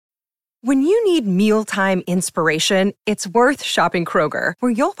When you need mealtime inspiration, it's worth shopping Kroger,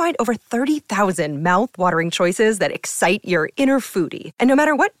 where you'll find over 30,000 mouth-watering choices that excite your inner foodie. And no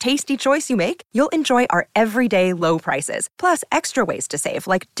matter what tasty choice you make, you'll enjoy our everyday low prices, plus extra ways to save,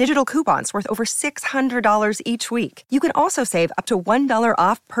 like digital coupons worth over $600 each week. You can also save up to $1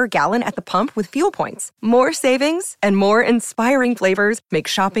 off per gallon at the pump with fuel points. More savings and more inspiring flavors make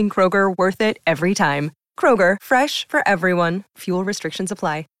shopping Kroger worth it every time. Kroger, fresh for everyone. Fuel restrictions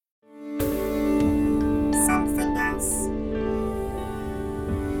apply.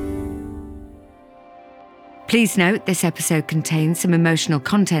 Please note this episode contains some emotional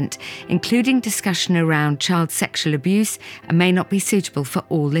content, including discussion around child sexual abuse, and may not be suitable for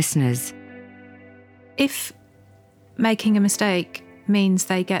all listeners. If making a mistake means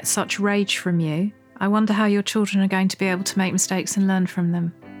they get such rage from you, I wonder how your children are going to be able to make mistakes and learn from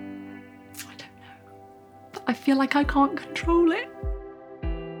them. I don't know. But I feel like I can't control it.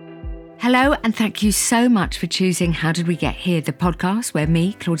 Hello, and thank you so much for choosing How Did We Get Here, the podcast where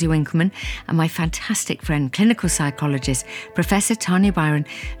me, Claudia Winkleman, and my fantastic friend, clinical psychologist, Professor Tanya Byron,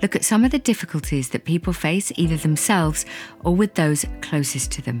 look at some of the difficulties that people face either themselves or with those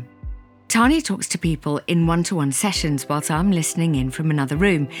closest to them. Tanya talks to people in one-to-one sessions whilst I'm listening in from another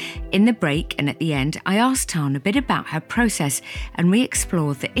room. In the break and at the end, I asked Tanya a bit about her process and we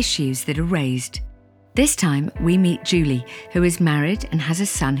explore the issues that are raised. This time, we meet Julie, who is married and has a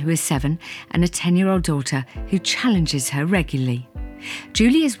son who is 7 and a 10-year-old daughter who challenges her regularly.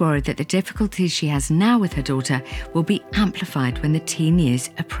 Julie is worried that the difficulties she has now with her daughter will be amplified when the teen years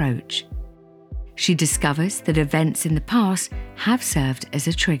approach. She discovers that events in the past have served as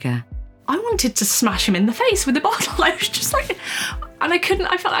a trigger. I wanted to smash him in the face with the bottle. I was just like, and I felt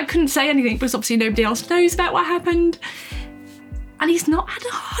like I couldn't say anything because obviously nobody else knows about what happened. And he's not had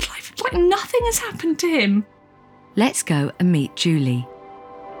a hard life. Like nothing has happened to him. Let's go and meet Julie.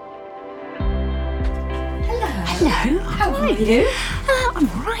 Hello. How are you? I'm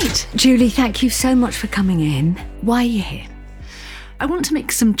all right. Julie, thank you so much for coming in. Why are you here? I want to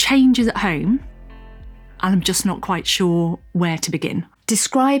make some changes at home and I'm just not quite sure where to begin.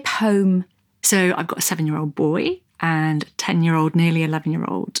 Describe home. So I've got a 7-year-old boy and 10-year-old, nearly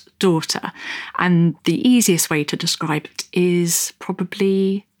 11-year-old daughter. And the easiest way to describe it is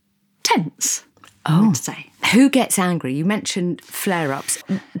probably tense, I would say. Who gets angry? You mentioned flare-ups.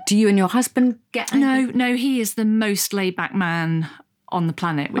 Do you and your husband get angry? No, he is the most laid-back man on the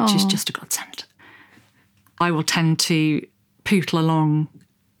planet, which is just a godsend. I will tend to pootle along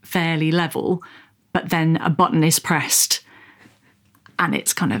fairly level, but then a button is pressed and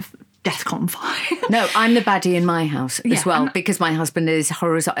it's kind of DEFCON 5. No, I'm the baddie in my house as well, and because my husband is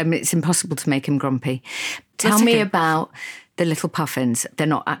horizontal. I mean, it's impossible to make him grumpy. Tell me about the little puffins. They're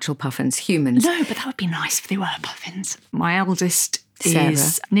not actual puffins, humans. No, but that would be nice if they were puffins. My eldest Sarah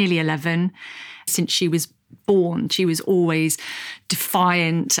is nearly 11. Since she was born, she was always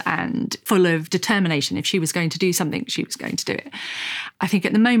defiant and full of determination. If she was going to do something, she was going to do it. I think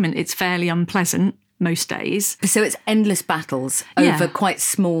at the moment it's fairly unpleasant most days. So it's endless battles over quite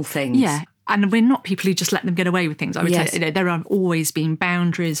small things. Yeah. And we're not people who just let them get away with things. I would say there have always been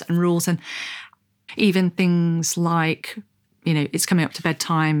boundaries and rules, and even things like, it's coming up to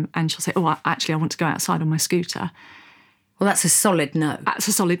bedtime and she'll say, oh, actually, I want to go outside on my scooter. Well, that's a solid no. That's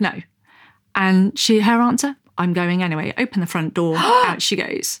a solid no. And her answer, I'm going anyway. Open the front door, out she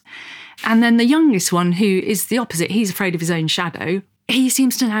goes. And then the youngest one, who is the opposite, he's afraid of his own shadow. He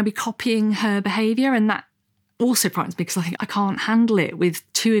seems to now be copying her behaviour, and that also frightens me because I think I can't handle it with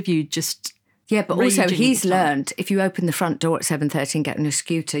two of you just. Yeah, but also he's learned if you open the front door at 7:30 and get on a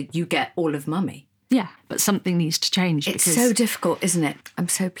scooter, you get all of mummy. Yeah, but something needs to change. It's so difficult, isn't it? I'm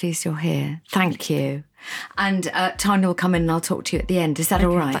so pleased you're here. Thank you. And Tanya will come in and I'll talk to you at the end. Is that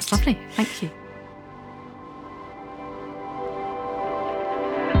all right? That's lovely. Thank you.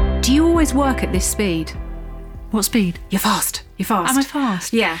 Do you always work at this speed? What speed? You're fast. Am I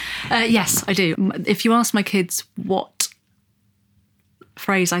fast? Yeah. Yes, I do. If you ask my kids what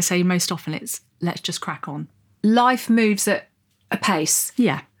phrase I say most often, it's let's just crack on. Life moves at a pace.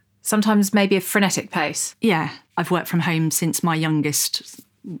 Yeah. Sometimes maybe a frenetic pace. Yeah. I've worked from home since my youngest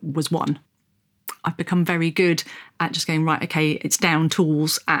was 1. I've become very good at just going, right, okay, it's down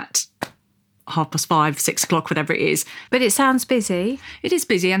tools at 5:30, 6 o'clock, whatever it is. But it sounds busy. It is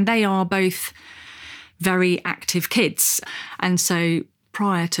busy, and they are both very active kids. And so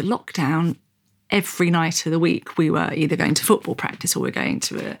prior to lockdown, every night of the week we were either going to football practice or we're going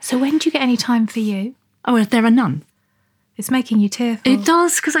to So when do you get any time for you? Oh, well, there are none. It's making you tearful. It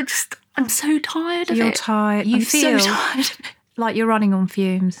does, because I'm so tired of it. You're tired. You feel so tired of it. Like you're running on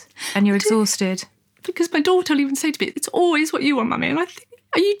fumes and you're exhausted. Because my daughter will even say to me, it's always what you want, Mummy. And I think,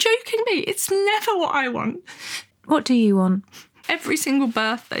 Are you joking me? It's never what I want. What do you want? Every single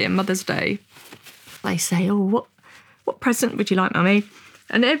birthday and Mother's Day, they say, oh, what present would you like, Mummy?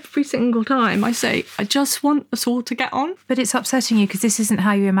 And every single time I say, I just want us all to get on. But it's upsetting you because this isn't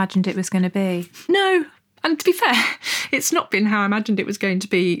how you imagined it was going to be. No. And to be fair, it's not been how I imagined it was going to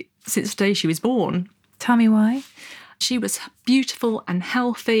be since the day she was born. Tell me why. She was beautiful and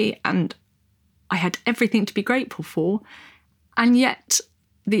healthy, and I had everything to be grateful for. And yet,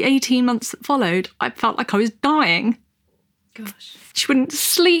 the 18 months that followed, I felt like I was dying. Gosh. She wouldn't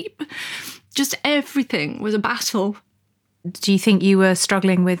sleep. Just everything was a battle. Do you think you were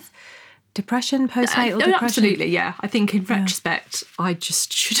struggling with depression, postnatal depression? Absolutely, yeah. I think in retrospect, I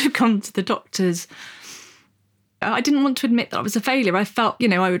just should have gone to the doctors. I didn't want to admit that I was a failure. I felt,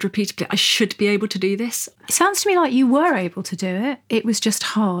 I would repeatedly, I should be able to do this. It sounds to me like you were able to do it. It was just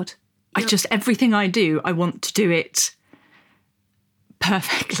hard. Everything I do, I want to do it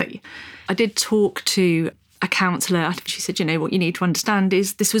perfectly. I did talk to a counsellor. She said, what you need to understand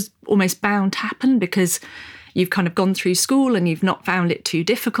is this was almost bound to happen because you've kind of gone through school and you've not found it too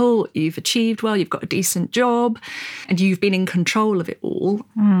difficult. You've achieved well, you've got a decent job and you've been in control of it all.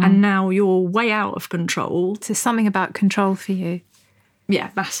 And now you're way out of control. So something about control for you. Yeah,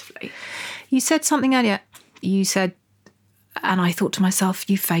 massively. You said something earlier. You said, and I thought to myself,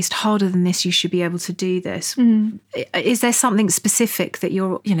 you faced harder than this. You should be able to do this. Is there something specific that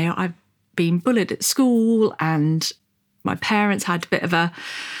you're... I've been bullied at school and my parents had a bit of a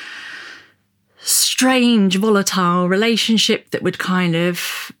strange, volatile relationship that would kind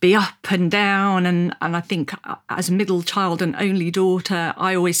of be up and down. And I think as a middle child and only daughter,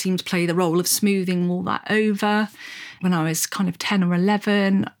 I always seemed to play the role of smoothing all that over. When I was kind of 10 or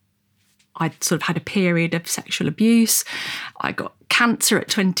 11, I'd sort of had a period of sexual abuse. I got cancer at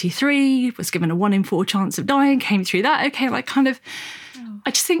 23, was given a 1 in 4 chance of dying, came through that. Okay,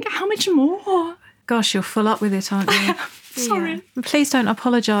 I just think, how much more? Gosh, you're full up with it, aren't you? Sorry. Yeah. Please don't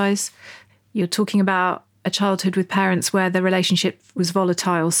apologise. You're talking about a childhood with parents where the relationship was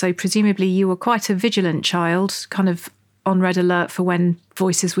volatile. So presumably you were quite a vigilant child, kind of on red alert for when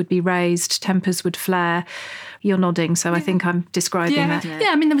voices would be raised, tempers would flare. You're nodding, so I think I'm describing that.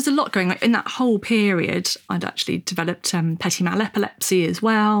 Yeah, there was a lot going on. In that whole period, I'd actually developed petit mal epilepsy as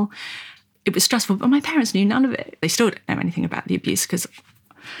well. It was stressful, but my parents knew none of it. They still don't know anything about the abuse because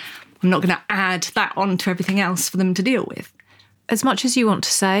I'm not going to add that on to everything else for them to deal with. As much as you want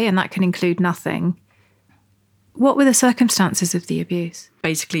to say, and that can include nothing, what were the circumstances of the abuse?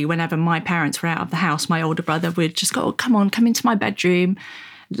 Basically, whenever my parents were out of the house, my older brother would just go, come into my bedroom.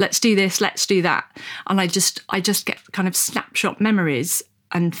 Let's do this, let's do that. And I just get kind of snapshot memories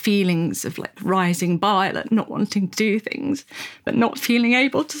and feelings of rising bile, not wanting to do things, but not feeling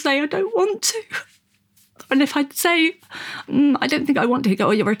able to say, I don't want to. And if I'd say, I don't think I want to, he'd go,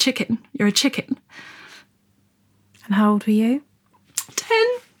 oh, you're a chicken. And how old were you? 10.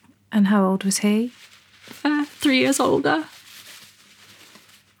 And how old was he? 3 years older.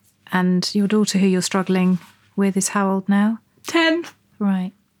 And your daughter, who you're struggling with, is how old now? 10.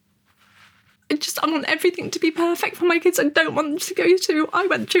 Right. I want everything to be perfect for my kids. I don't want them to go through what I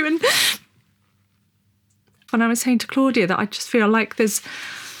went through. And when I was saying to Claudia that I just feel like there's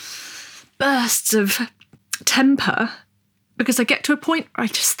bursts of temper because I get to a point where I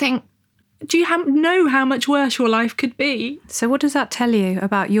just think, do you know how much worse your life could be? So what does that tell you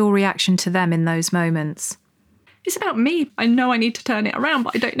about your reaction to them in those moments? It's about me. I know I need to turn it around,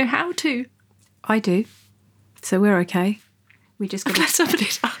 but I don't know how to. I do. So we're okay. We just got somebody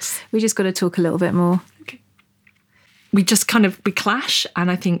does. We just got to talk a little bit more. Okay. We clash,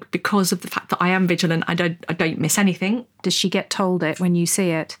 and I think because of the fact that I am vigilant, I don't miss anything. Does she get told it when you see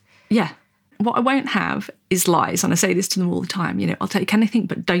it? Yeah. What I won't have is lies, and I say this to them all the time. I'll take anything,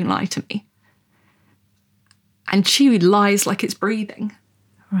 but don't lie to me. And she lies like it's breathing.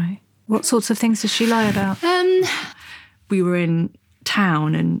 Right. What sorts of things does she lie about? We were in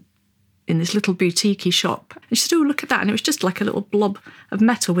town and in this little boutique-y shop. And she said, oh, look at that. And it was just like a little blob of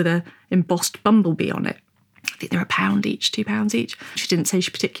metal with a embossed bumblebee on it. I think they're £1 each, £2 each. She didn't say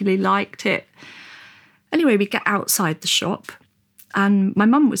she particularly liked it. Anyway, we get outside the shop and my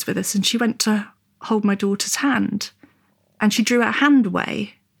mum was with us and she went to hold my daughter's hand and she drew her hand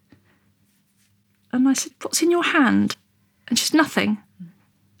away. And I said, what's in your hand? And she said, nothing.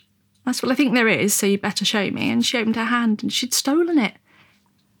 I said, well, I think there is, so you better show me. And she opened her hand and she'd stolen it.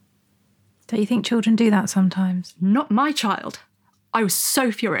 Don't you think children do that sometimes? Not my child. I was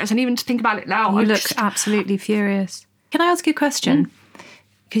so furious. And even to think about it now, you look absolutely furious. Can I ask you a question?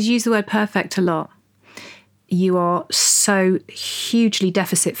 Because you use the word perfect a lot. You are so hugely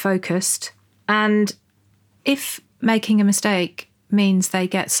deficit focused. And if making a mistake means they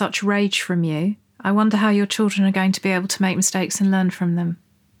get such rage from you. I wonder how your children are going to be able to make mistakes and learn from them.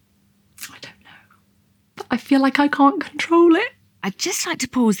 I don't know. But I feel like I can't control it. I'd just like to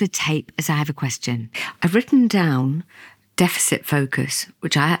pause the tape as I have a question. I've written down deficit focus,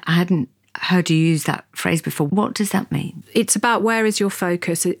 which I hadn't heard you use that phrase before. What does that mean? It's about where is your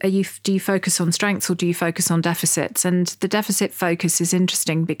focus? Do you focus on strengths or do you focus on deficits? And the deficit focus is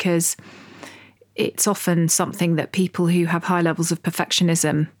interesting because it's often something that people who have high levels of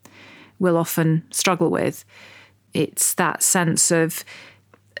perfectionism will often struggle with. It's that sense of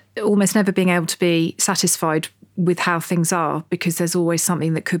almost never being able to be satisfied with how things are because there's always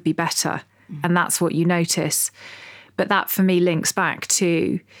something that could be better. And that's what you notice. But that for me links back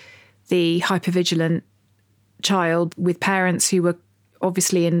to the hypervigilant child with parents who were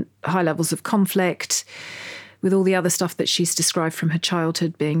obviously in high levels of conflict, with all the other stuff that she's described from her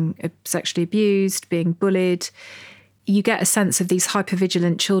childhood, being sexually abused, being bullied. You get a sense of these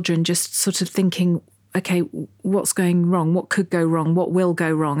hypervigilant children just sort of thinking, okay, what's going wrong? What could go wrong? What will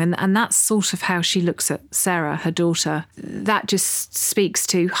go wrong? And that's sort of how she looks at Sarah, her daughter. That just speaks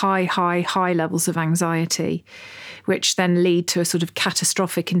to high levels of anxiety, which then lead to a sort of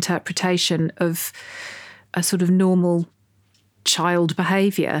catastrophic interpretation of a sort of normal child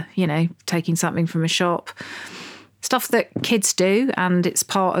behaviour, taking something from a shop. Stuff that kids do, and it's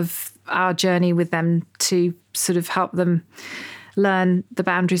part of our journey with them to sort of help them learn the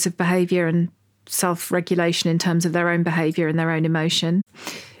boundaries of behaviour and self-regulation in terms of their own behaviour and their own emotion.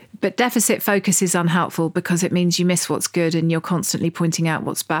 But deficit focus is unhelpful because it means you miss what's good and you're constantly pointing out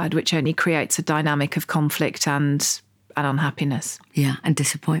what's bad, which only creates a dynamic of conflict and unhappiness. Yeah, and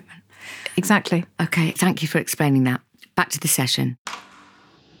disappointment. Exactly. Okay, thank you for explaining that. Back to the session.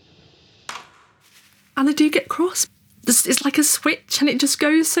 And I do get cross. It's like a switch and it just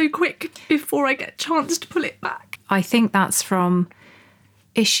goes so quick before I get a chance to pull it back. I think that's from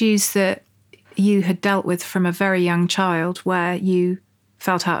issues that you had dealt with from a very young child where you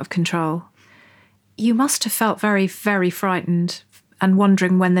felt out of control. You must have felt very, very frightened and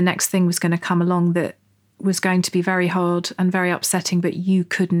wondering when the next thing was going to come along that was going to be very hard and very upsetting, but you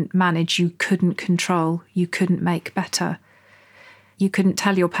couldn't manage, you couldn't control, you couldn't make better. You couldn't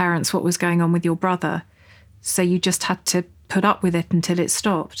tell your parents what was going on with your brother, so you just had to put up with it until it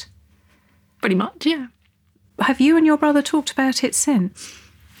stopped. Pretty much, yeah. Have you and your brother talked about it since?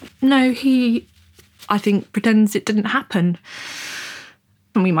 No, he, I think, pretends it didn't happen.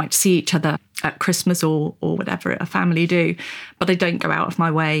 And we might see each other at Christmas or whatever a family do, but I don't go out of my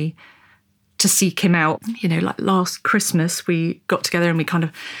way to seek him out. Like last Christmas, we got together and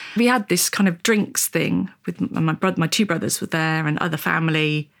we had this kind of drinks thing with my two brothers were there and other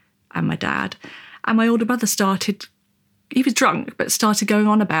family and my dad. And my older brother he was drunk, but started going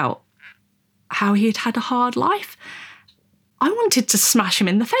on about how he had had a hard life. I wanted to smash him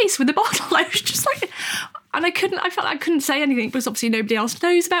in the face with a bottle. I was just like, and I felt I couldn't say anything because obviously nobody else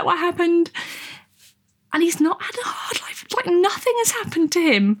knows about what happened. And he's not had a hard life. Like nothing has happened to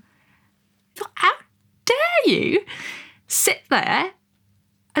him. How dare you sit there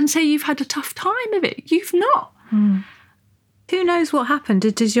and say you've had a tough time of it? You've not. Mm. Who knows what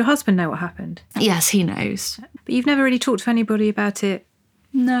happened? Does your husband know what happened? Yes, he knows. But you've never really talked to anybody about it?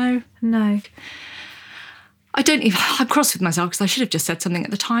 No. I don't even... I'm cross with myself because I should have just said something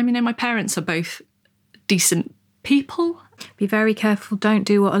at the time. My parents are both decent people. Be very careful. Don't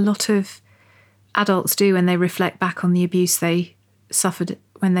do what a lot of adults do when they reflect back on the abuse they suffered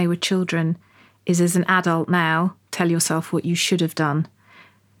when they were children, is as an adult now, tell yourself what you should have done.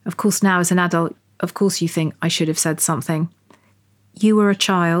 Of course, now as an adult, of course you think, I should have said something. You were a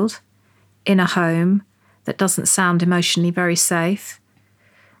child in a home that doesn't sound emotionally very safe,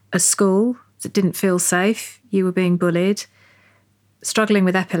 a school that didn't feel safe, you were being bullied, struggling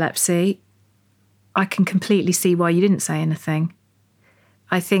with epilepsy. I can completely see why you didn't say anything.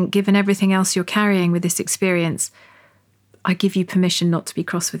 I think given everything else you're carrying with this experience, I give you permission not to be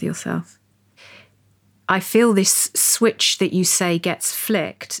cross with yourself. I feel this switch that you say gets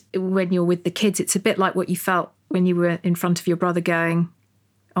flicked when you're with the kids. It's a bit like what you felt when you were in front of your brother going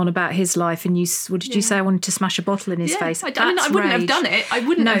on about his life and you, what did you say? I wanted to smash a bottle in his face. I wouldn't have done it. I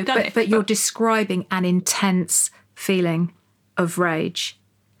wouldn't have done it. But you're describing an intense feeling of rage.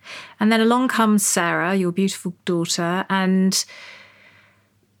 And then along comes Sarah, your beautiful daughter, and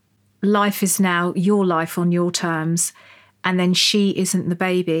life is now your life on your terms. And then she isn't the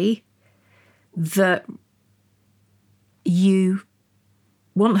baby that you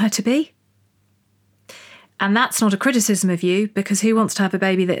want her to be. And that's not a criticism of you, because who wants to have a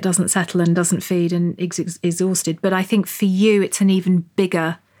baby that doesn't settle and doesn't feed and is exhausted? But I think for you, it's an even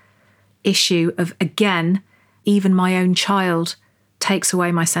bigger issue of, again, even my own child takes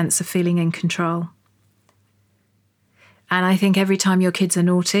away my sense of feeling in control. And I think every time your kids are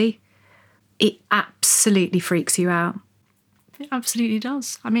naughty, it absolutely freaks you out. It absolutely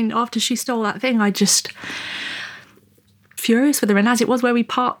does. I mean, after she stole that thing, I just furious with her. And as it was where we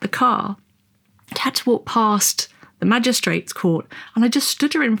parked the car, I had to walk past the magistrate's court, and I just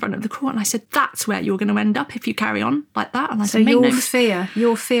stood her in front of the court and I said, that's where you're going to end up if you carry on like that. And I said,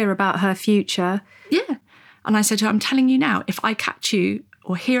 your fear about her future. Yeah. And I said to her, I'm telling you now, if I catch you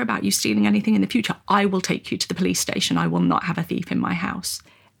or hear about you stealing anything in the future, I will take you to the police station. I will not have a thief in my house.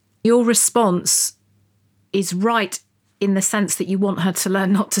 Your response is right in the sense that you want her to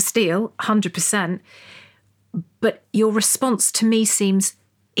learn not to steal, 100%. But your response to me seems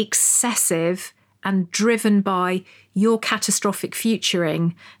excessive and driven by your catastrophic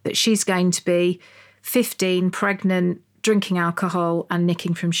futuring that she's going to be 15, pregnant, drinking alcohol and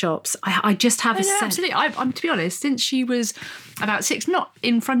nicking from shops. I just have a sense. Absolutely. I'm to be honest, since she was about 6, not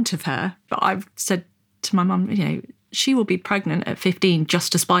in front of her, but I've said to my mum, you know, she will be pregnant at 15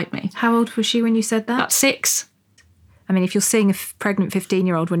 just to spite me. How old was she when you said that? About 6. I mean, if you're seeing a pregnant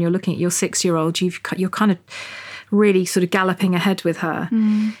 15-year-old when you're looking at your 6-year-old, you're kind of really sort of galloping ahead with her.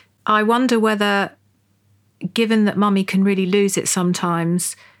 Mm. I wonder whether, given that mummy can really lose it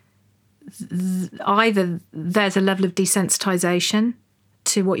sometimes, either there's a level of desensitisation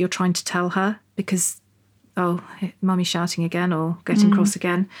to what you're trying to tell her because, oh, mummy's shouting again or getting cross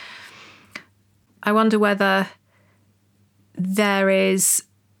again. I wonder whether there is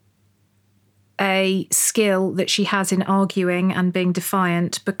a skill that she has in arguing and being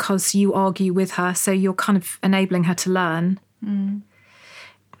defiant because you argue with her, so you're kind of enabling her to learn. Mm.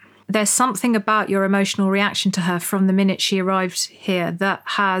 There's something about your emotional reaction to her from the minute she arrived here that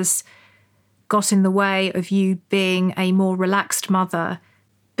has got in the way of you being a more relaxed mother,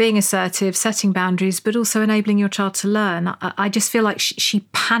 being assertive, setting boundaries, but also enabling your child to learn. I just feel like she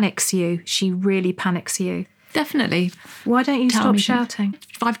panics you. She really panics you. Definitely. Why don't you stop shouting?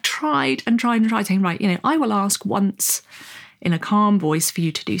 I've tried and tried and tried saying, right, you know, I will ask once in a calm voice for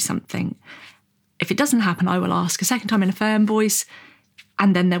you to do something. If it doesn't happen, I will ask a second time in a firm voice,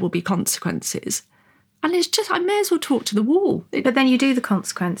 and then there will be consequences. And it's just, I may as well talk to the wall. But then you do the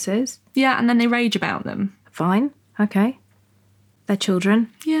consequences. Yeah, and then they rage about them. Fine, okay. They're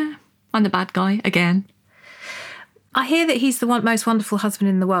children. Yeah, I'm the bad guy again. I hear that he's the most wonderful husband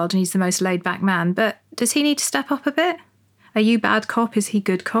in the world and he's the most laid-back man, but does he need to step up a bit? Are you bad cop? Is he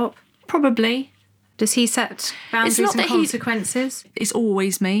good cop? Probably. Does he set boundaries and consequences? It's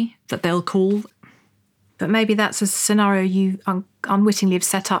always me that they'll call. But maybe that's a scenario you unwittingly have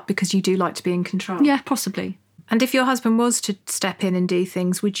set up because you do like to be in control. Yeah, possibly. And if your husband was to step in and do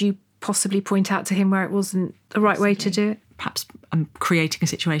things, would you possibly point out to him where it wasn't the right way to do it? Perhaps I'm creating a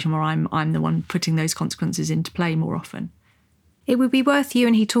situation where I'm the one putting those consequences into play more often. It would be worth you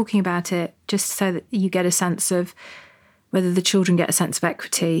and he talking about it just so that you get a sense of whether the children get a sense of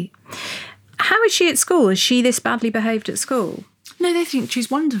equity. How is she at school? Is she this badly behaved at school? No, they think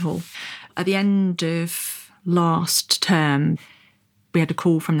she's wonderful. At the end of last term, we had a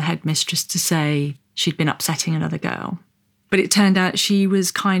call from the headmistress to say she'd been upsetting another girl. But it turned out she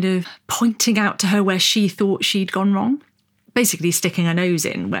was kind of pointing out to her where she thought she'd gone wrong, basically sticking her nose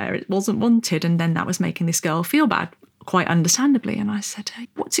in where it wasn't wanted, and then that was making this girl feel bad, quite understandably. And I said, hey,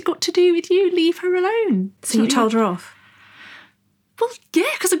 what's it got to do with you? Leave her alone. So you told her off? Well, yeah,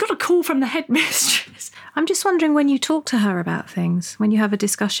 because I got a call from the headmistress. I'm just wondering, when you talk to her about things, when you have a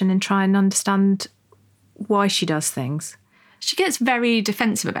discussion and try and understand why she does things. She gets very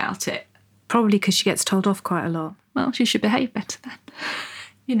defensive about it. Probably because she gets told off quite a lot. Well, she should behave better then.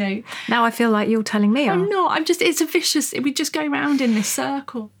 You know. Now I feel like you're telling me off. I'm not. it's a vicious, we just go round in this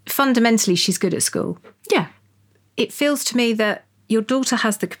circle. Fundamentally, she's good at school. Yeah. It feels to me that your daughter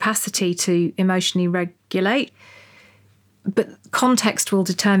has the capacity to emotionally regulate, but context will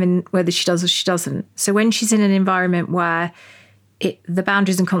determine whether she does or she doesn't. So when she's in an environment where the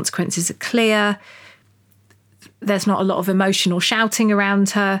boundaries and consequences are clear, there's not a lot of emotional shouting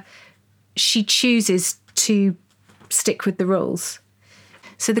around her, she chooses to stick with the rules.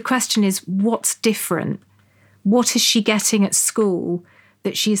 So the question is, what's different? What is she getting at school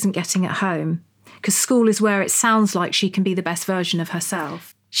that she isn't getting at home? Because school is where it sounds like she can be the best version of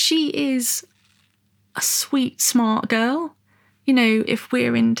herself. She is a sweet, smart girl. You know, if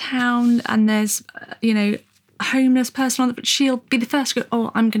we're in town and there's, a homeless person on she'll be the first to go,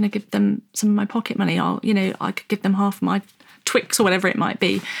 oh, I'm going to give them some of my pocket money. I could give them half my Twix or whatever it might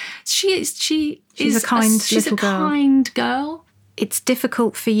be. She's a kind girl. It's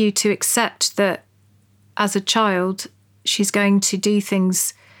difficult for you to accept that as a child, she's going to do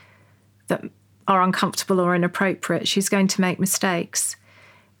things that are uncomfortable or inappropriate. She's going to make mistakes.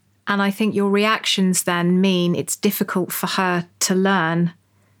 And I think your reactions then mean it's difficult for her to learn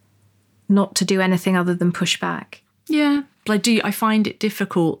not to do anything other than push back. Yeah, but I find it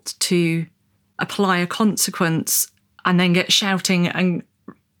difficult to apply a consequence and then get shouting and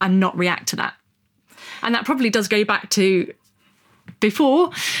not react to that. And that probably does go back to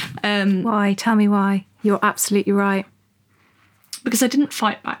before. Why? Tell me why. You're absolutely right. Because I didn't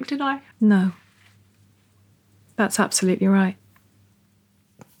fight back, did I? No. That's absolutely right.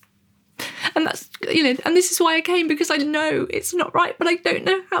 And that's, and this is why I came, because I know it's not right, but I don't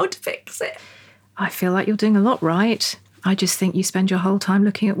know how to fix it. I feel like you're doing a lot right. I just think you spend your whole time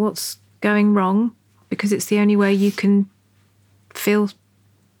looking at what's going wrong because it's the only way you can feel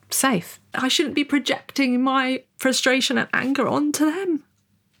safe. I shouldn't be projecting my frustration and anger onto them.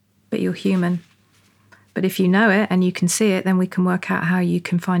 But you're human. But if you know it and you can see it, then we can work out how you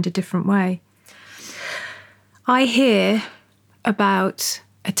can find a different way. I hear about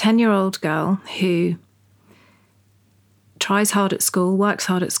a 10-year-old girl who tries hard at school, works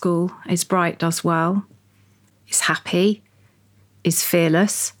hard at school, is bright, does well, is happy, is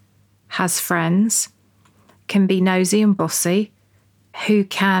fearless, has friends, can be nosy and bossy, who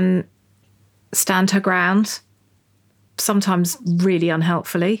can stand her ground, sometimes really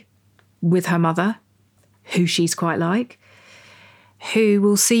unhelpfully, with her mother, who she's quite like, who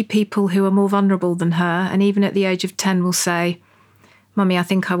will see people who are more vulnerable than her, and even at the age of 10 will say, Mummy, I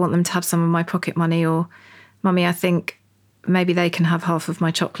think I want them to have some of my pocket money, or Mummy, I think maybe they can have half of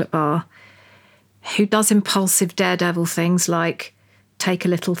my chocolate bar, who does impulsive daredevil things like take a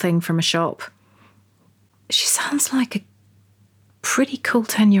little thing from a shop. She sounds like a pretty cool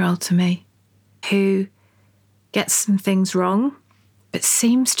 10-year-old to me, who gets some things wrong, but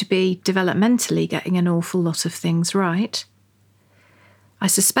seems to be developmentally getting an awful lot of things right. I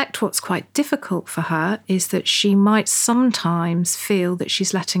suspect what's quite difficult for her is that she might sometimes feel that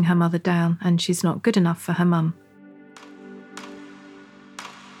she's letting her mother down and she's not good enough for her mum.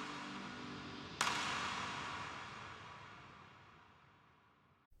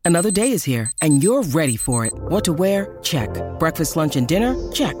 Another day is here, and you're ready for it. What to wear? Check. Breakfast, lunch, and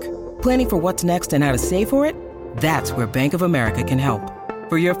dinner? Check. Planning for what's next and how to save for it? That's where Bank of America can help.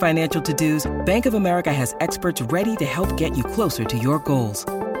 For your financial to-dos, Bank of America has experts ready to help get you closer to your goals.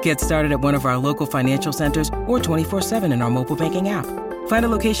 Get started at one of our local financial centers or 24/7 in our mobile banking app. Find a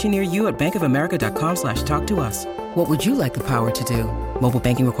location near you at bankofamerica.com/talktous. What would you like the power to do? Mobile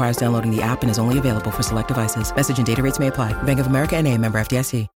banking requires downloading the app and is only available for select devices. Message and data rates may apply. Bank of America NA, member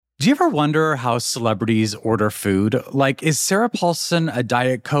FDIC. Do you ever wonder how celebrities order food? Like, is Sarah Paulson a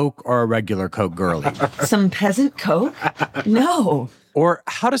Diet Coke or a regular Coke girlie? Some peasant Coke? No. Or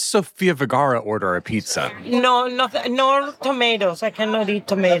how does Sofia Vergara order a pizza? No tomatoes. I cannot eat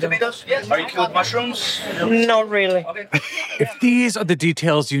tomatoes. Are you cool with mushrooms? Not really. If these are the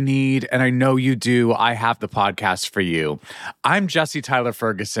details you need, and I know you do, I have the podcast for you. I'm Jesse Tyler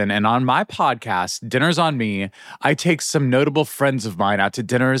Ferguson, and on my podcast, Dinners on Me, I take some notable friends of mine out to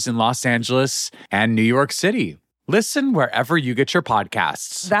dinners in Los Angeles and New York City. Listen wherever you get your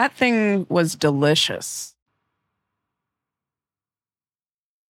podcasts. That thing was delicious.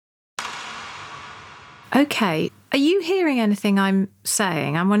 Okay, are you hearing anything I'm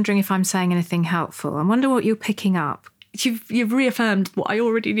saying? I'm wondering if I'm saying anything helpful. I wonder what you're picking up. You've reaffirmed what I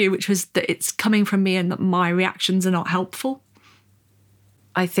already knew, which was that it's coming from me and that my reactions are not helpful.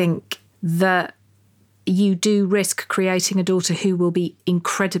 I think that you do risk creating a daughter who will be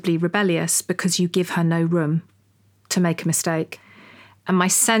incredibly rebellious because you give her no room to make a mistake. And my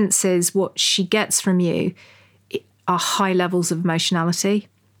sense is what she gets from you are high levels of emotionality.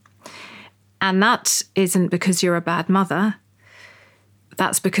 And that isn't because you're a bad mother.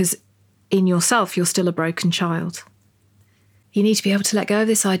 That's because in yourself, you're still a broken child. You need to be able to let go of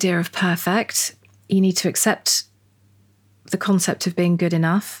this idea of perfect. You need to accept the concept of being good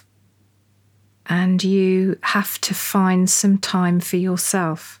enough. And you have to find some time for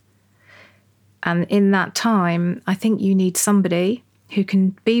yourself. And in that time, I think you need somebody who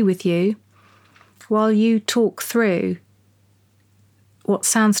can be with you while you talk through what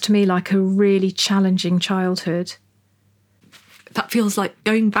sounds to me like a really challenging childhood. That feels like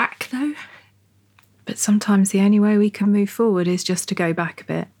going back, though. But sometimes the only way we can move forward is just to go back a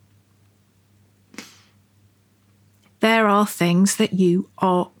bit. There are things that you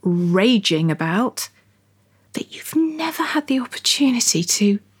are raging about that you've never had the opportunity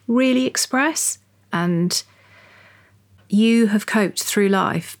to really express. And you have coped through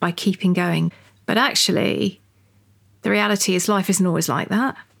life by keeping going. But actually, the reality is life isn't always like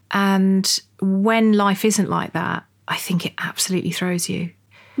that. And when life isn't like that, I think it absolutely throws you.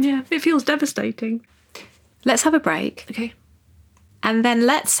 Yeah, it feels devastating. Let's have a break. Okay. And then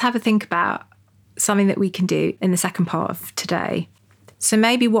let's have a think about something that we can do in the second part of today. So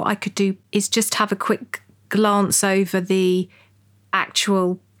maybe what I could do is just have a quick glance over the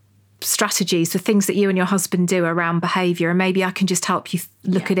actual strategies, the things that you and your husband do around behaviour, and maybe I can just help you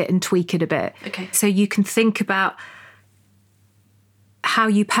look at it and tweak it a bit. Okay. So you can think about how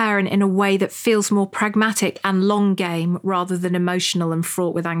you parent in a way that feels more pragmatic and long game rather than emotional and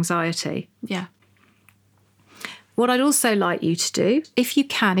fraught with anxiety. Yeah. What I'd also like you to do, if you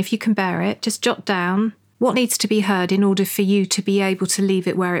can bear it, just jot down what needs to be heard in order for you to be able to leave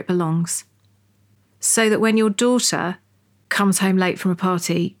it where it belongs. So that when your daughter comes home late from a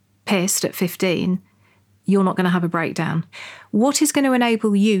party, pissed at 15, you're not going to have a breakdown. What is going to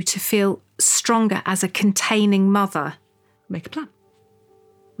enable you to feel stronger as a containing mother? Make a plan.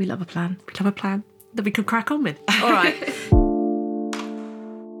 We love a plan. We love a plan that we could crack on with. All right.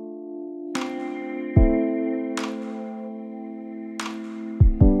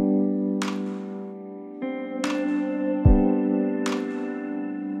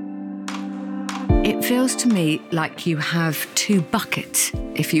 It feels to me like you have two buckets,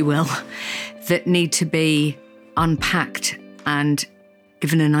 if you will, that need to be unpacked and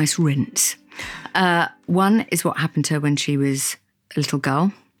given a nice rinse. One is what happened to her when she was a little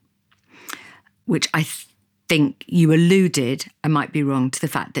girl, which I think you alluded, I might be wrong, to the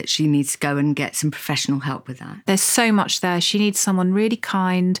fact that she needs to go and get some professional help with that. There's so much there. She needs someone really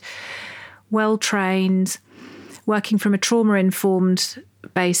kind, well-trained, working from a trauma-informed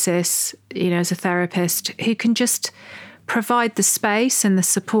basis, as a therapist, who can just provide the space and the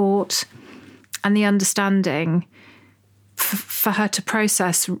support and the understanding for her to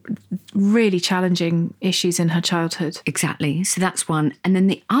process really challenging issues in her childhood. Exactly. So that's one. And then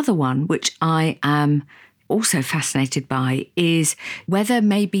the other one, which I am also fascinated by, is whether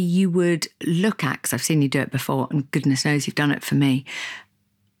maybe you would look at, because I've seen you do it before, and goodness knows you've done it for me,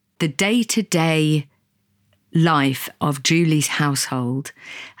 the day-to-day life of Julie's household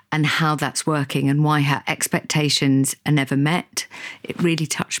and how that's working and why her expectations are never met. It really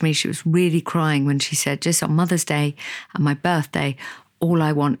touched me. She was really crying when she said, just on Mother's Day and my birthday, all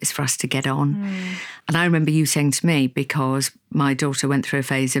I want is for us to get on. And I remember you saying to me, because my daughter went through a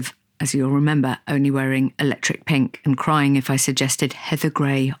phase of, as you'll remember, only wearing electric pink and crying if I suggested heather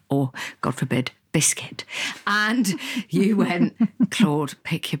grey or, God forbid, biscuit. And you went, Claude,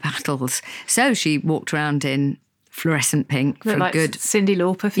 pick your battles. So she walked around in fluorescent pink for like good. Cyndi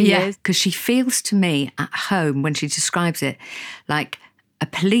Lauper for years. Because she feels to me at home, when she describes it, like a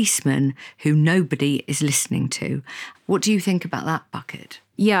policeman who nobody is listening to. What do you think about that bucket?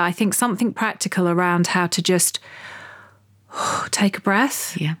 Yeah, I think something practical around how to just take a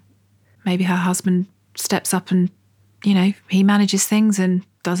breath. Yeah. Maybe her husband steps up and, he manages things and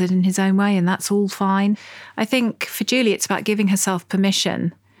does it in his own way, and that's all fine. I think for Julie, it's about giving herself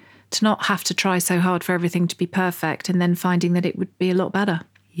permission to not have to try so hard for everything to be perfect and then finding that it would be a lot better.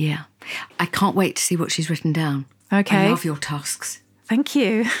 Yeah. I can't wait to see what she's written down. Okay. I love your tasks. Thank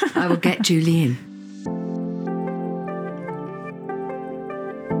you. I will get Julie in.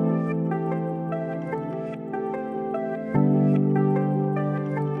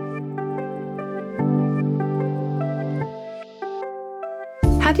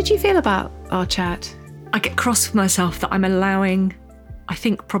 How did you feel about our chat? I get cross with myself that I'm allowing, I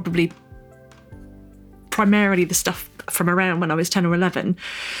think probably primarily the stuff from around when I was 10 or 11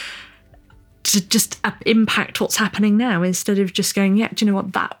 to just impact what's happening now, instead of just going, yeah, do you know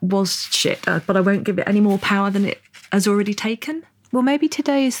what, that was shit, but I won't give it any more power than it has already taken. Well, maybe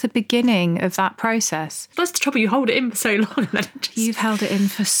today is the beginning of that process. That's the trouble, you hold it in for so long and then it just... You've held it in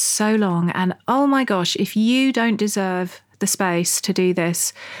for so long, and oh my gosh, if you don't deserve the space to do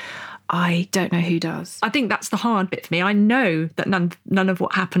this, I don't know who does. I think that's the hard bit for me. I know that none of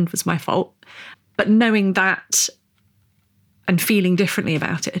what happened was my fault, but knowing that and feeling differently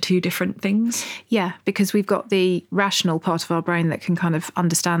about it are two different things. Yeah, because we've got the rational part of our brain that can kind of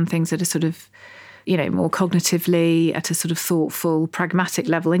understand things at a sort of, more cognitively, at a sort of thoughtful, pragmatic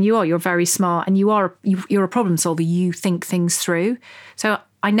level. And you're very smart, and you're a problem solver. You think things through. So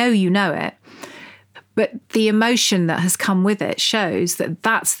I know you know it. But the emotion that has come with it shows that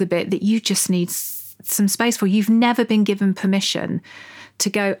that's the bit that you just need some space for. You've never been given permission to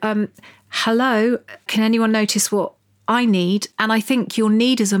go, hello, can anyone notice what I need? And I think your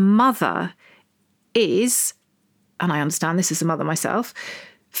need as a mother is, and I understand this as a mother myself,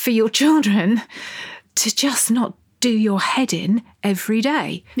 for your children to just not do your head in every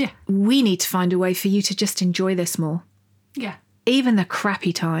day. Yeah. We need to find a way for you to just enjoy this more. Yeah. Even the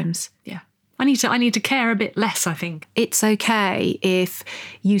crappy times. Yeah. I need to care a bit less, I think. It's okay if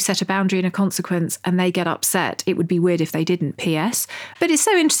you set a boundary and a consequence and they get upset. It would be weird if they didn't, PS. But it's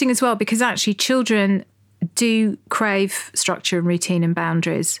so interesting as well because actually children do crave structure and routine and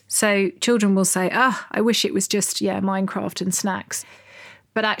boundaries. So children will say, I wish it was just, Minecraft and snacks.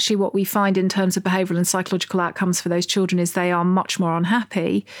 But actually what we find in terms of behavioural and psychological outcomes for those children is they are much more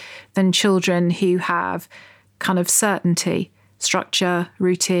unhappy than children who have kind of certainty, structure,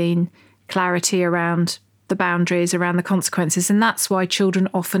 routine, clarity around the boundaries, around the consequences. And that's why children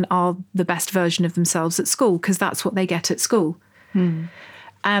often are the best version of themselves at school, because that's what they get at school.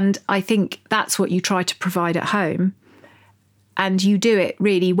 And I think that's what you try to provide at home. And you do it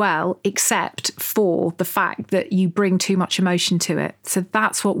really well, except for the fact that you bring too much emotion to it. So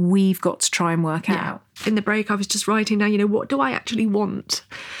that's what we've got to try and work out. In the break, I was just writing down, what do I actually want?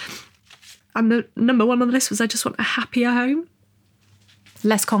 And the number one on the list was I just want a happier home.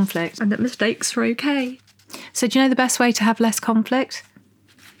 Less conflict. And that mistakes are okay. So do you know the best way to have less conflict?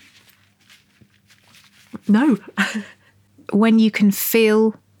 No. When you can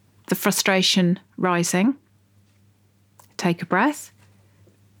feel the frustration rising, take a breath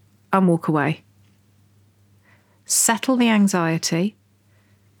and walk away. Settle the anxiety,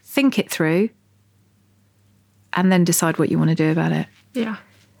 think it through, and then decide what you want to do about it. Yeah.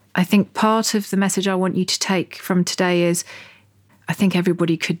 I think part of the message I want you to take from today is I think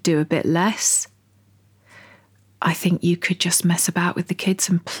everybody could do a bit less. I think you could just mess about with the kids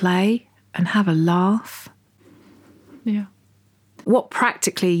and play and have a laugh. Yeah. What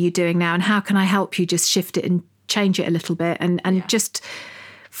practically are you doing now, and how can I help you just shift it and change it a little bit and just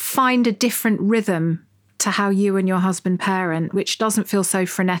find a different rhythm to how you and your husband parent, which doesn't feel so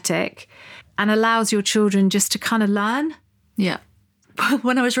frenetic and allows your children just to kind of learn? Yeah.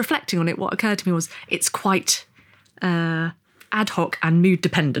 When I was reflecting on it, what occurred to me was it's quite ad hoc and mood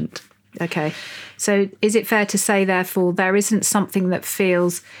dependent. Okay. So is it fair to say, therefore, there isn't something that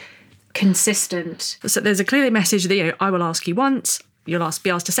feels consistent? So there's a clear message that, I will ask you once, you'll be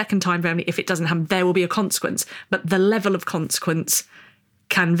asked a second time, Verily. If it doesn't happen, there will be a consequence. But the level of consequence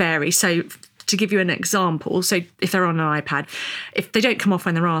can vary. So to give you an example, so if they're on an iPad, if they don't come off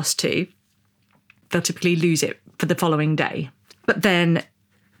when they're asked to, they'll typically lose it for the following day. But then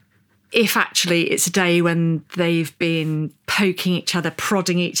if actually it's a day when they've been poking each other,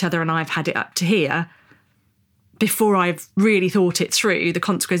 prodding each other, and I've had it up to here, before I've really thought it through, the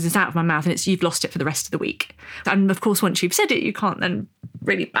consequence is out of my mouth and you've lost it for the rest of the week. And of course, once you've said it, you can't then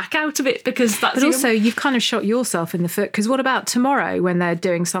really back out of it because that's... But also, you've kind of shot yourself in the foot, because what about tomorrow when they're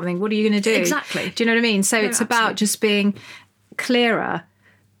doing something? What are you going to do? Exactly. Do you know what I mean? So it's about just being clearer.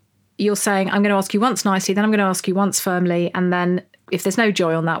 You're saying, I'm going to ask you once nicely, then I'm going to ask you once firmly, and then if there's no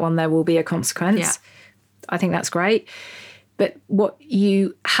joy on that one, there will be a consequence. Yeah. I think that's great. But what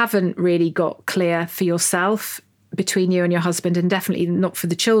you haven't really got clear for yourself between you and your husband, and definitely not for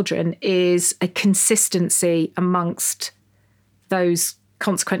the children, is a consistency amongst those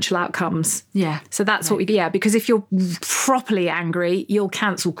consequential outcomes. Yeah. So that's what because if you're properly angry, you'll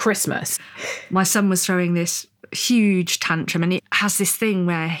cancel Christmas. My son was throwing this huge tantrum, and he has this thing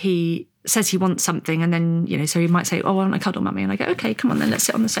where he says he wants something, and then, so he might say, I want a cuddle, mummy. And I go, okay, come on then, let's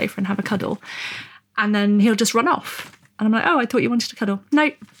sit on the sofa and have a cuddle. And then he'll just run off. And I'm like, I thought you wanted a cuddle.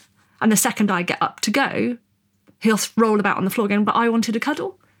 No. And the second I get up to go, he'll roll about on the floor again, but I wanted a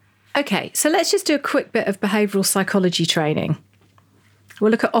cuddle. Okay, so let's just do a quick bit of behavioural psychology training.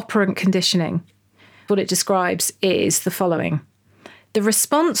 We'll look at operant conditioning. What it describes is the following. The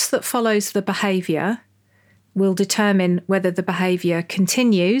response that follows the behaviour will determine whether the behaviour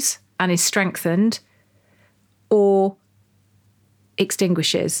continues and is strengthened or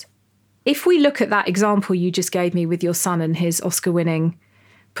extinguishes. If we look at that example you just gave me with your son and his Oscar-winning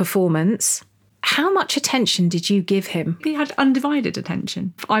performance, how much attention did you give him? He had undivided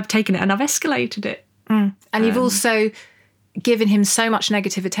attention. I've taken it and I've escalated it. And you've also given him so much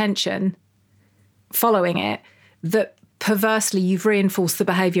negative attention following it that perversely you've reinforced the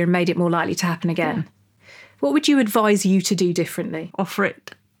behaviour and made it more likely to happen again. Yeah. What would you advise you to do differently? Offer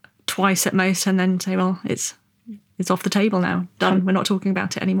it twice at most and then say, well, it's off the table now. Done. We're not talking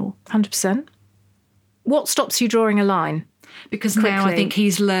about it anymore. 100%. What stops you drawing a line? Because now I think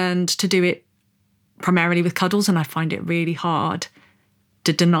he's learned to do it primarily with cuddles, and I find it really hard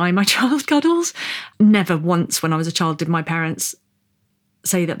to deny my child cuddles. Never once when I was a child did my parents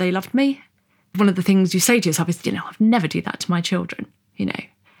say that they loved me. One of the things you say to yourself is, I've never do that to my children.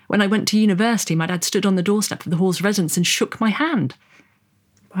 When I went to university, my dad stood on the doorstep of the Hall's residence and shook my hand.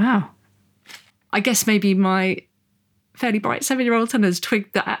 Wow. I guess maybe my fairly bright 7-year-old son has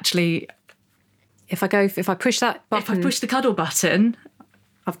twigged that actually, if I push that button, if I push the cuddle button,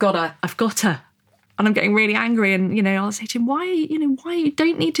 I've got her. And I'm getting really angry. And, I'll say to him, why you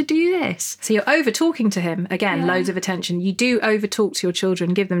don't need to do this? So you're over talking to him. Again, loads of attention. You do over talk to your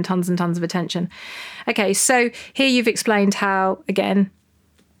children, give them tons and tons of attention. Okay, so here you've explained how, again,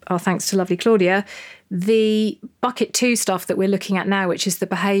 our thanks to lovely Claudia, the bucket 2 stuff that we're looking at now, which is the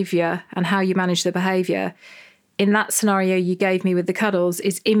behaviour and how you manage the behaviour, in that scenario you gave me with the cuddles,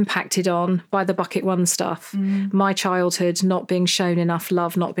 is impacted on by the bucket 1 stuff. My childhood, not being shown enough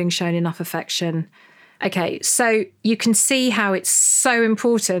love, not being shown enough affection. Okay, so you can see how it's so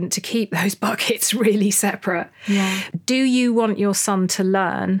important to keep those buckets really separate. Yeah. Do you want your son to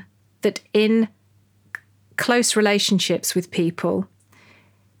learn that in close relationships with people,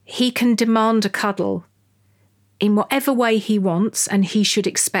 he can demand a cuddle in whatever way he wants, and he should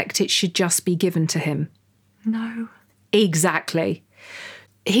expect it should just be given to him? No. Exactly.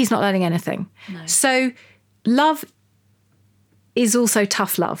 He's not learning anything. No. So love is also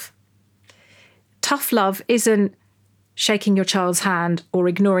tough love. Tough love isn't shaking your child's hand or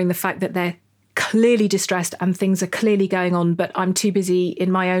ignoring the fact that they're clearly distressed and things are clearly going on, but I'm too busy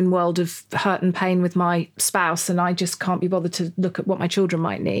in my own world of hurt and pain with my spouse and I just can't be bothered to look at what my children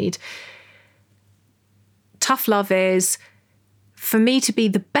might need. Tough love is, for me to be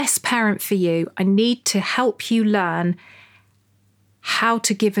the best parent for you, I need to help you learn how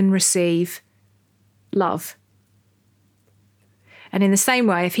to give and receive love. And in the same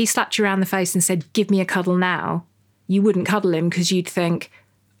way, if he slapped you around the face and said, give me a cuddle now, you wouldn't cuddle him because you'd think,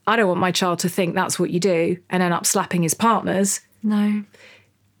 I don't want my child to think that's what you do and end up slapping his partners. No.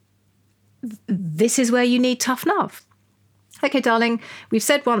 This is where you need tough love. Okay, darling, we've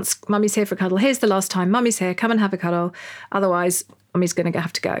said once, Mummy's here for a cuddle. Here's the last time. Mummy's here. Come and have a cuddle. Otherwise, Mummy's going to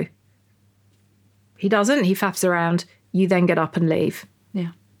have to go. He doesn't. He faffs around. You then get up and leave. Yeah.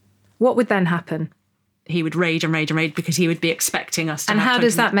 What would then happen? He would rage and rage and rage because he would be expecting us to And have how 20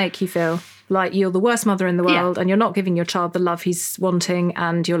 does that make you feel? Like you're the worst mother in the world and you're not giving your child the love he's wanting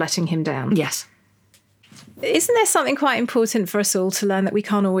and you're letting him down. Yes. Isn't there something quite important for us all to learn, that we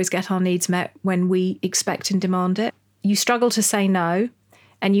can't always get our needs met when we expect and demand it? You struggle to say no,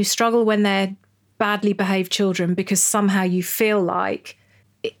 and you struggle when they're badly behaved children because somehow you feel like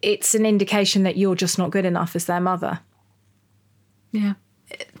it's an indication that you're just not good enough as their mother. Yeah.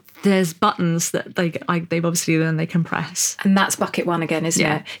 There's buttons that they've obviously learned they can press. And that's bucket 1 again, isn't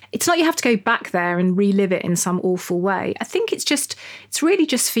it? It's not you have to go back there and relive it in some awful way. I think it's really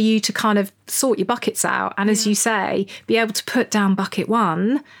just for you to kind of sort your buckets out. And as you say, be able to put down bucket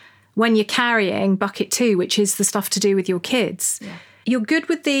 1 when you're carrying bucket 2, which is the stuff to do with your kids. Yeah. You're good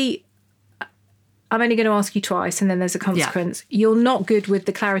with the, I'm only going to ask you twice and then there's a consequence. Yeah. You're not good with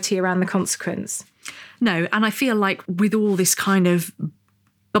the clarity around the consequence. No, and I feel like with all this kind of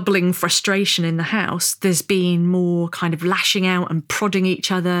bubbling frustration in the house, there's been more kind of lashing out and prodding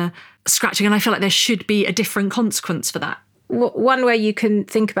each other, scratching, and I feel like there should be a different consequence for that. One way you can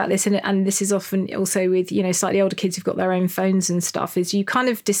think about this, and this is often also with, slightly older kids who've got their own phones and stuff, is you kind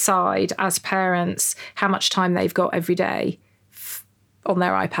of decide as parents how much time they've got every day on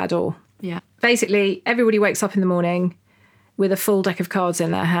their iPad or... Yeah. Basically, everybody wakes up in the morning with a full deck of cards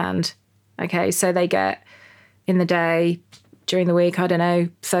in their hand. Okay, so they get in the day, during the week,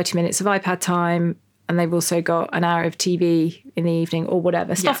 30 minutes of iPad time, and they've also got an hour of TV in the evening or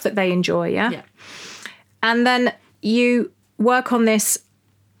whatever, stuff that they enjoy, yeah? And then you work on this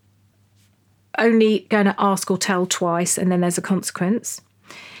only going to ask or tell twice, and then there's a consequence.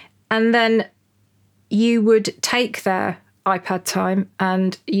 And then you would take their iPad time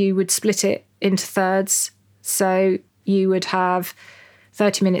and you would split it into thirds. So you would have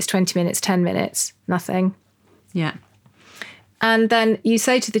 30 minutes, 20 minutes, 10 minutes, nothing. Yeah. And then you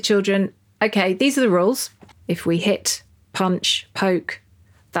say to the children, okay, these are the rules. If we hit, punch, poke,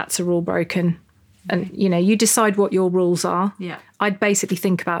 that's a rule broken. And, you decide what your rules are. Yeah. I'd basically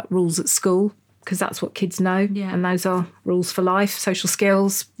think about rules at school because that's what kids know. Yeah. And those are rules for life, social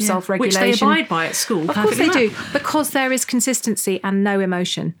skills, self-regulation. Which they abide by at school. Of course they do, because there is consistency and no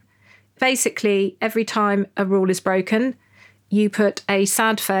emotion. Basically, every time a rule is broken, you put a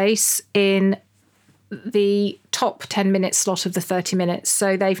sad face in the top 10-minute slot of the 30 minutes.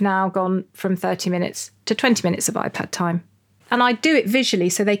 So they've now gone from 30 minutes to 20 minutes of iPad time. And I do it visually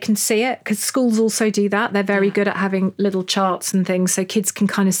so they can see it, because schools also do that. They're very good at having little charts and things so kids can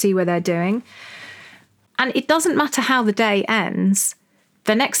kind of see where they're doing. And it doesn't matter how the day ends.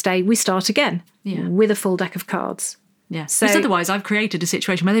 The next day we start again with a full deck of cards. Yeah. So, because otherwise I've created a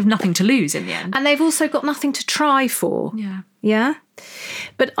situation where they've nothing to lose in the end. And they've also got nothing to try for. Yeah. Yeah.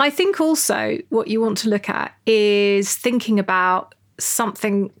 But I think also what you want to look at is thinking about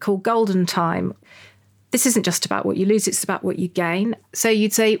something called golden time. this isn't just about what you lose, it's about what you gain. So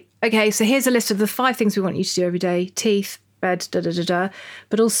you'd say, okay, so here's a list of the 5 things we want you to do every day: teeth, bed,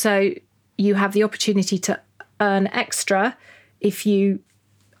 But also you have the opportunity to earn extra if you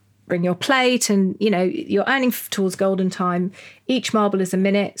bring your plate, and, you know, you're earning towards golden time. Each marble is a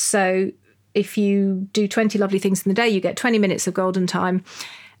minute. So if you do 20 lovely things in the day, you get 20 minutes of golden time,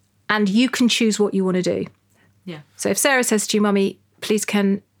 and you can choose what you want to do. Yeah. So if Sarah says to you, Mummy, please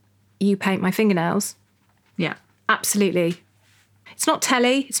can you paint my fingernails? Yeah. Absolutely. It's not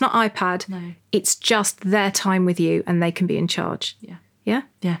telly, it's not iPad. No. It's just their time with you, and they can be in charge. Yeah. Yeah?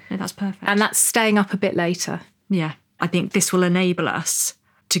 Yeah, no, that's perfect. And that's staying up a bit later. Yeah. I think this will enable us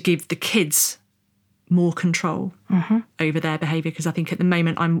to give the kids more control over their behaviour, because I think at the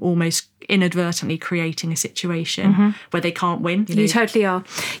moment I'm almost inadvertently creating a situation where they can't win. You totally are.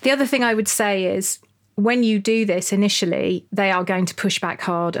 The other thing I would say is, when you do this initially, they are going to push back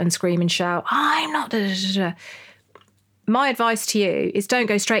hard and scream and shout, I'm not... My advice to you is don't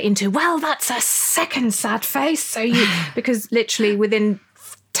go straight into, well, that's a second sad face. So you, because literally within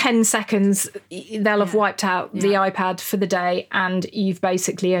 10 seconds, they'll have wiped out the iPad for the day, and you've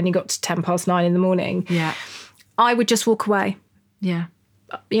basically only got to 9:10 in the morning. Yeah. I would just walk away. Yeah.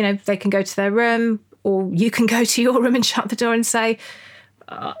 You know, they can go to their room, or you can go to your room and shut the door and say,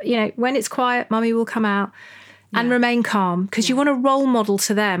 you know, when it's quiet, Mummy will come out, and remain calm, because you want to role model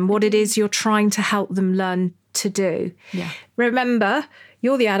to them what it is you're trying to help them learn to do. Yeah. Remember,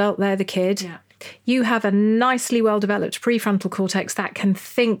 you're the adult, they're the kid. Yeah. You have a nicely well-developed prefrontal cortex that can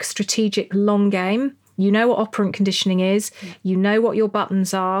think strategic long game. You know what operant conditioning is. You know what your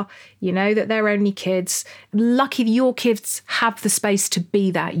buttons are. You know that they're only kids. Lucky your kids have the space to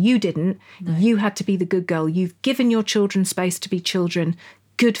be that. You didn't. No. You had to be the good girl. You've given your children space to be children.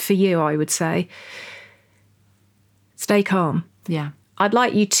 Good for you, I would say. Stay calm. Yeah. I'd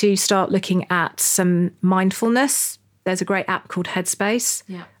like you to start looking at some mindfulness. There's a great app called Headspace.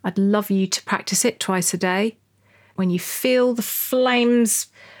 Yeah. I'd love you to practice it twice a day. When you feel the flames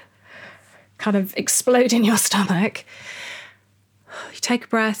kind of explode in your stomach, you take a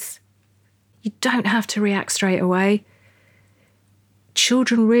breath. You don't have to react straight away.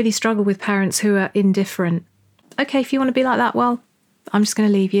 Children really struggle with parents who are indifferent. Okay, if you want to be like that, well, I'm just going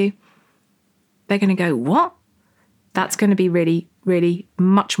to leave you. They're going to go, what? That's going to be really, really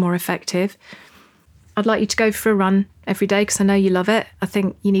much more effective. I'd like you to go for a run every day, because I know you love it. I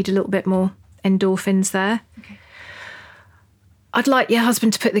think you need a little bit more endorphins there. Okay. I'd like your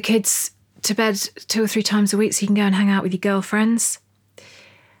husband to put the kids to bed 2 or 3 times a week so you can go and hang out with your girlfriends.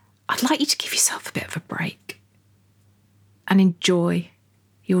 I'd like you to give yourself a bit of a break and enjoy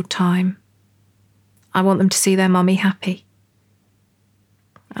your time. I want them to see their mummy happy.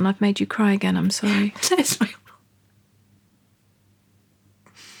 And I've made you cry again, I'm sorry.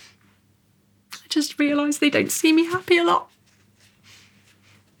 I just realised they don't see me happy a lot.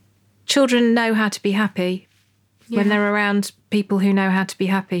 Children know how to be happy when they're around people who know how to be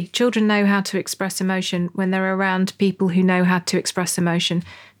happy. Children know how to express emotion when they're around people who know how to express emotion.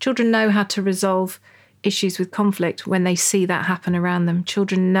 Children know how to resolve issues with conflict when they see that happen around them.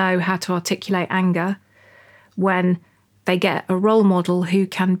 Children know how to articulate anger when they get a role model who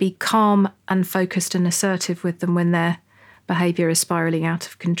can be calm and focused and assertive with them when their behaviour is spiralling out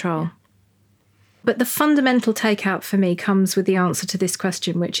of control. But the fundamental takeout for me comes with the answer to this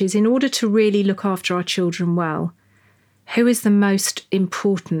question, which is, in order to really look after our children well, who is the most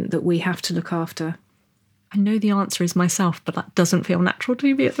important that we have to look after? I know the answer is myself, but that doesn't feel natural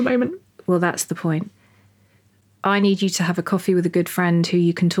to me at the moment. Well, that's the point. I need you to have a coffee with a good friend who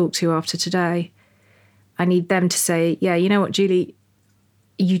you can talk to after today. I need them to say, yeah, you know what, Julie,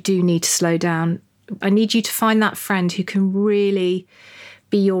 you do need to slow down. I need you to find that friend who can really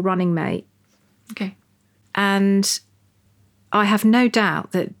be your running mate. Okay. And I have no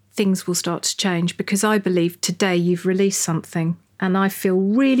doubt that things will start to change, because I believe today you've released something, and I feel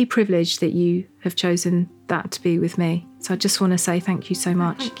really privileged that you have chosen that to be with me. So I just want to say thank you so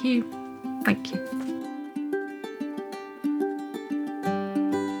much. Thank you. Thank you.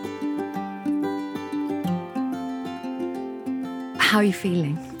 How are you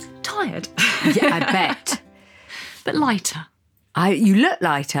feeling? Tired. Yeah, I bet. But lighter. You look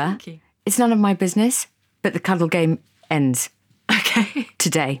lighter. Thank you. It's none of my business, but the cuddle game ends. Okay.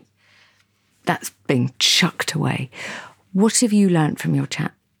 Today. That's being chucked away. What have you learnt from your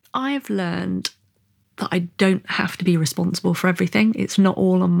chat? I have learned that I don't have to be responsible for everything. It's not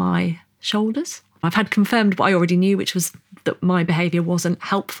all on my shoulders. I've had confirmed what I already knew, which was that my behaviour wasn't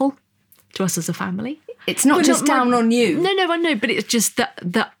helpful to us as a family. It's not just down on you. No, I know, but it's just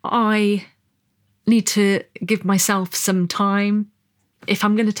that I need to give myself some time if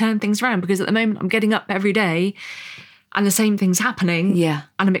I'm going to turn things around, because at the moment I'm getting up every day and the same thing's happening. Yeah.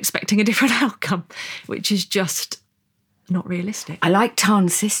 And I'm expecting a different outcome, which is just not realistic. I like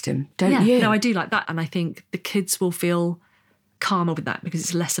Tan's system, don't you? No, I do like that. And I think the kids will feel calmer with that because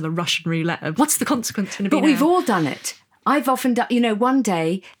it's less of a Russian roulette of what's the consequence going to be But now? we've all done it. I've often done, one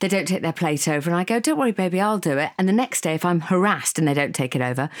day they don't take their plate over and I go, don't worry, baby, I'll do it. And the next day, if I'm harassed and they don't take it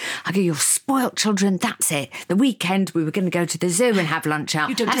over, I go, you're spoilt children, that's it. The weekend we were going to go to the zoo and have lunch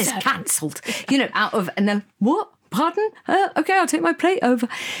out. That is cancelled. And then, what? Pardon? Okay, I'll take my plate over.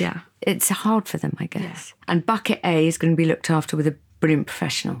 Yeah. It's hard for them, I guess. Yeah. And bucket A is going to be looked after with a brilliant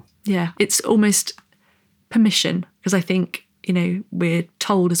professional. Yeah, it's almost permission, because I think, we're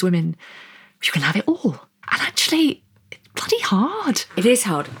told as women, you can have it all. And actually, it's bloody hard. It is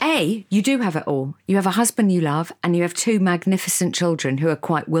hard. A, you do have it all. You have a husband you love and you have 2 magnificent children who are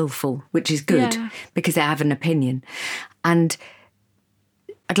quite willful, which is good because they have an opinion. And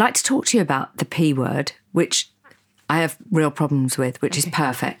I'd like to talk to you about the P word, which I have real problems with, which is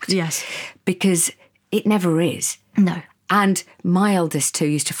perfect. Yes. Because it never is. No. And my eldest 2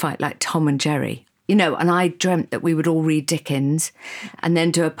 used to fight like Tom and Jerry. And I dreamt that we would all read Dickens and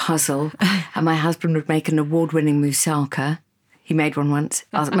then do a puzzle and my husband would make an award-winning moussaka. He made one once.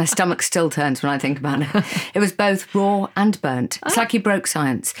 My stomach still turns when I think about it. It was both raw and burnt. It's like he broke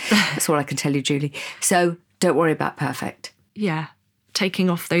science. That's all I can tell you, Julie. So don't worry about perfect. Yeah. Taking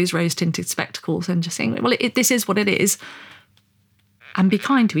off those rose-tinted spectacles and just saying, well, this is what it is. And be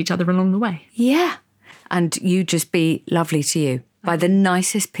kind to each other along the way. Yeah. And you just be lovely to you. Buy the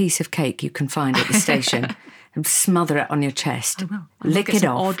nicest piece of cake you can find at the station and smother it on your chest. I will. Lick it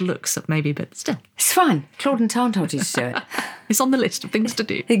off. Odd looks maybe, but still. It's fine. Claude and Tan told you to do it. It's on the list of things to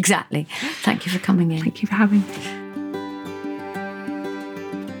do. Exactly. Thank you for coming in. Thank you for having me.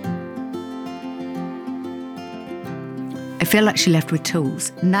 I feel like she left with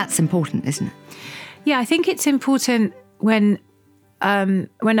tools, and that's important, isn't it? Yeah, I think it's important when I'm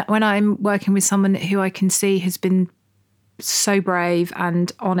working with someone who I can see has been so brave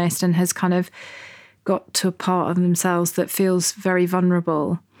and honest and has kind of got to a part of themselves that feels very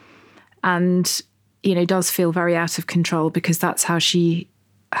vulnerable and, does feel very out of control, because that's how she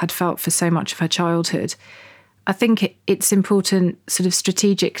had felt for so much of her childhood. I think it's important sort of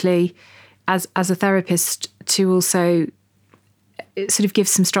strategically as a therapist to also sort of give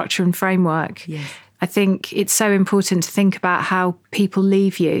some structure and framework. Yes. I think it's so important to think about how people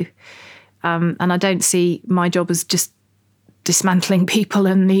leave you. And I don't see my job as just dismantling people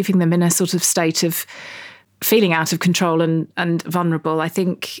and leaving them in a sort of state of feeling out of control and vulnerable. I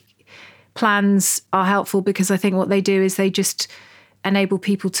think plans are helpful because I think what they do is they just enable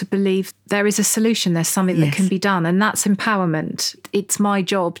people to believe there is a solution, there's something that can be done, and that's empowerment. It's my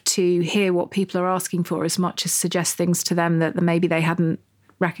job to hear what people are asking for as much as suggest things to them that maybe they hadn't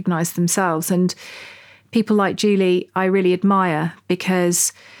recognised themselves. And people like Julie, I really admire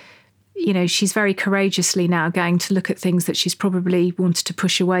because she's very courageously now going to look at things that she's probably wanted to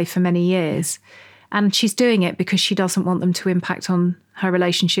push away for many years. And she's doing it because she doesn't want them to impact on her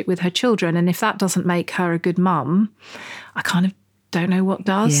relationship with her children. And if that doesn't make her a good mum, I kind of don't know what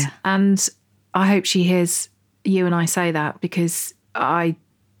does. Yeah. And I hope she hears you and I say that, because I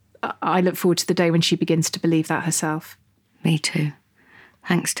look forward to the day when she begins to believe that herself. Me too.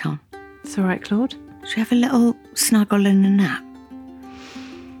 Thanks, Tom. It's all right, Claude. Should we have a little snuggle and a nap?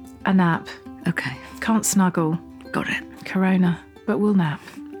 A nap. Okay. Can't snuggle. Got it. Corona. But we'll nap.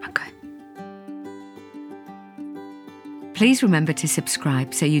 Okay. Please remember to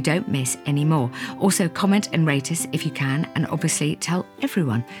subscribe so you don't miss any more. Also, comment and rate us if you can, and obviously tell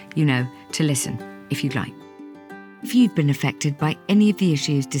everyone you know to listen if you'd like. If you've been affected by any of the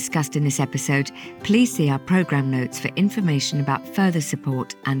issues discussed in this episode, please see our programme notes for information about further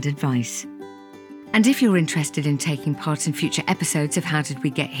support and advice. And if you're interested in taking part in future episodes of How Did We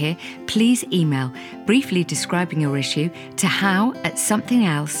Get Here, please email briefly describing your issue to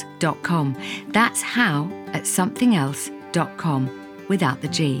how@somethingelse.com. That's how@somethingelse.com without the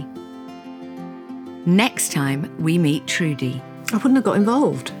G. Next time we meet Trudy. I wouldn't have got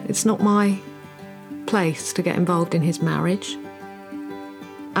involved. It's not my place to get involved in his marriage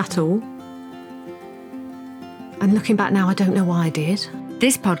at all. And looking back now, I don't know why I did.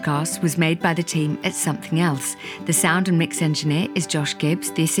 This podcast was made by the team at Something Else. The sound and mix engineer is Josh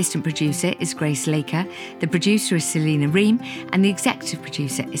Gibbs, the assistant producer is Grace Laker, the producer is Selena Ream, and the executive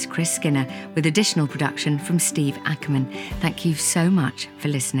producer is Chris Skinner, with additional production from Steve Ackerman. Thank you so much for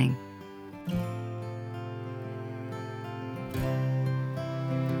listening.